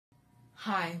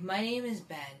Hi, my name is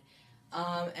Ben,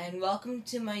 and welcome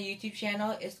to my YouTube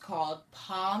channel. It's called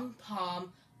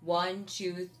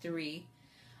PomPom123.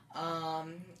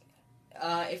 Um,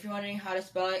 if you're wondering how to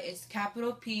spell it, it's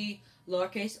capital P,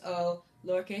 lowercase o,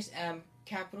 lowercase m,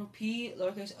 capital P,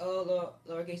 lowercase o,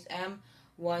 lowercase m,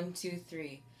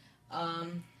 123.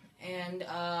 And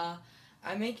I'm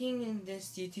making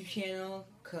this YouTube channel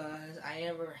because I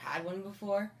never had one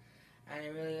before, and I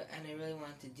really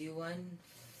wanted to do one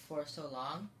for so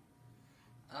long.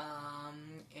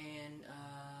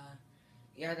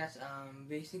 Yeah, that's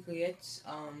basically it.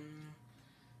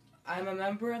 I'm a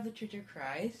member of the Church of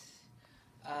Christ.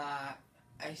 Uh,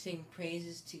 I sing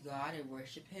praises to God. I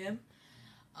worship Him.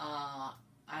 Uh,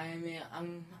 I'm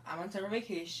on summer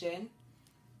vacation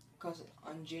because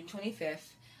on June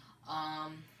 25th.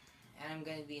 And I'm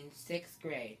gonna be in 6th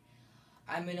grade.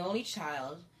 I'm an only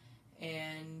child,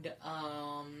 and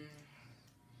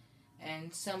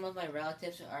some of my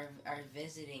relatives are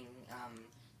visiting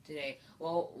today.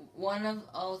 Well,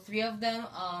 three of them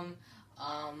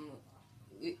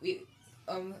we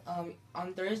on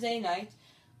Thursday night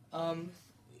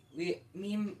me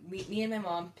and my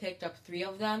mom picked up three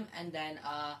of them, and then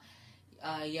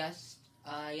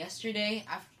yesterday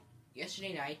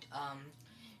night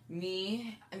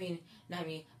not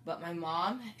me, but my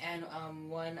mom and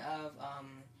one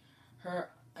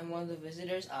of the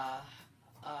visitors I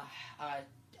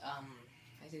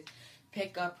said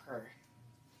pick up her,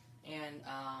 and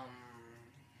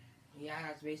yeah,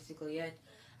 that's basically it.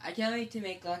 I can't wait to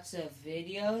make lots of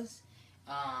videos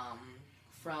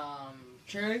from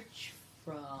church,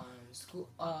 from school,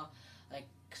 like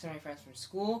some of my friends from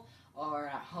school, or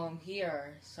at home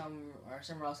here, somewhere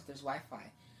else if there's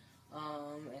Wi-Fi.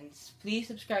 And please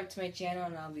subscribe to my channel,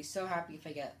 and I'll be so happy if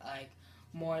I get like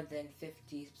more than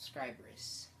 50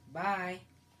 subscribers. Bye.